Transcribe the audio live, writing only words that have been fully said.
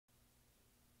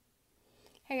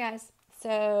Hey guys,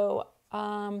 so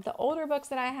the older books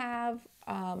that I have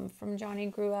from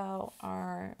Johnny Gruelle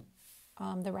are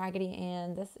the Raggedy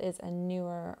Ann. This is a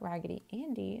newer Raggedy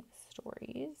Andy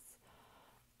Stories,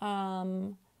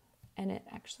 and it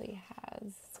actually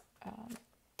has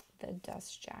the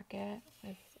dust jacket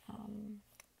with.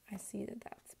 I see that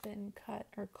that's been cut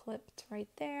or clipped right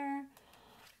there.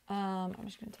 I'm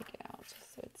just going to take it out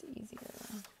just so it's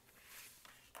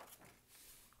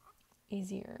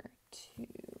easier to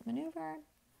maneuver.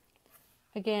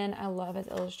 Again, I love his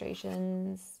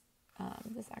illustrations.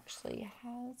 This actually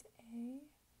has a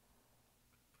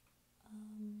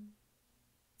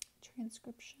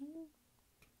transcription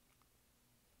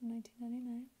from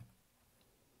 1999.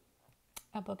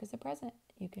 A book is a present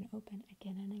you can open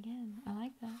again and again. I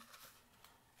like that.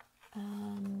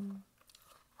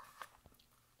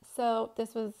 So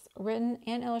this was written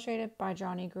and illustrated by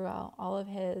Johnny Gruelle. All of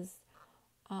his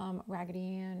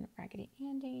Raggedy Ann, Raggedy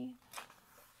Andy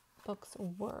books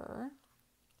were.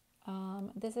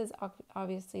 This is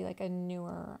obviously like a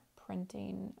newer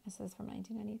printing. This is from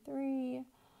 1993.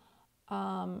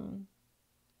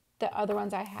 The other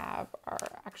ones I have are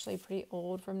actually pretty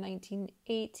old, from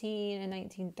 1918 and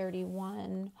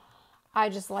 1931. I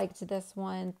just liked this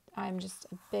one. I'm just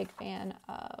a big fan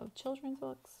of children's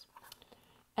books.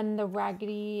 And the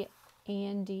Raggedy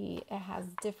Andy, it has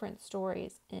different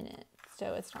stories in it.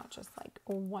 So it's not just like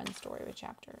one story with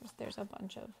chapters. There's a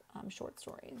bunch of short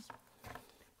stories.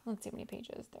 Let's see how many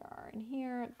pages there are in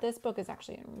here. This book is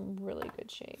actually in really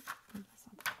good shape. That's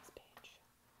not the next page.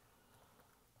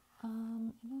 I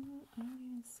don't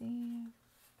even see.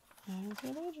 I don't see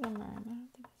a page number. I don't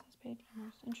think this has page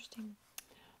numbers. Interesting.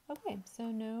 Okay, so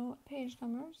no page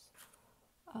numbers.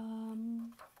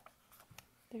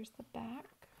 There's the back.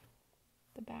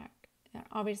 The back. Now,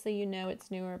 obviously, you know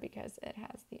it's newer because it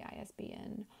has the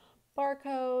ISBN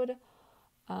barcode.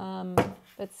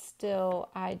 But still,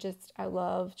 I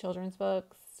love children's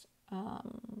books.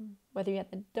 Whether you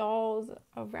have the dolls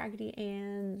of Raggedy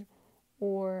Ann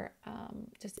or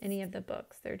just any of the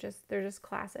books, they're just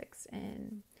classics,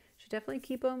 and you should definitely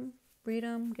keep them, read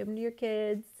them, give them to your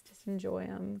kids, just enjoy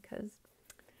them, because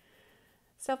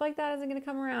stuff like that isn't going to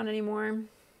come around anymore.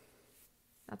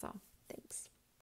 That's all. Thanks.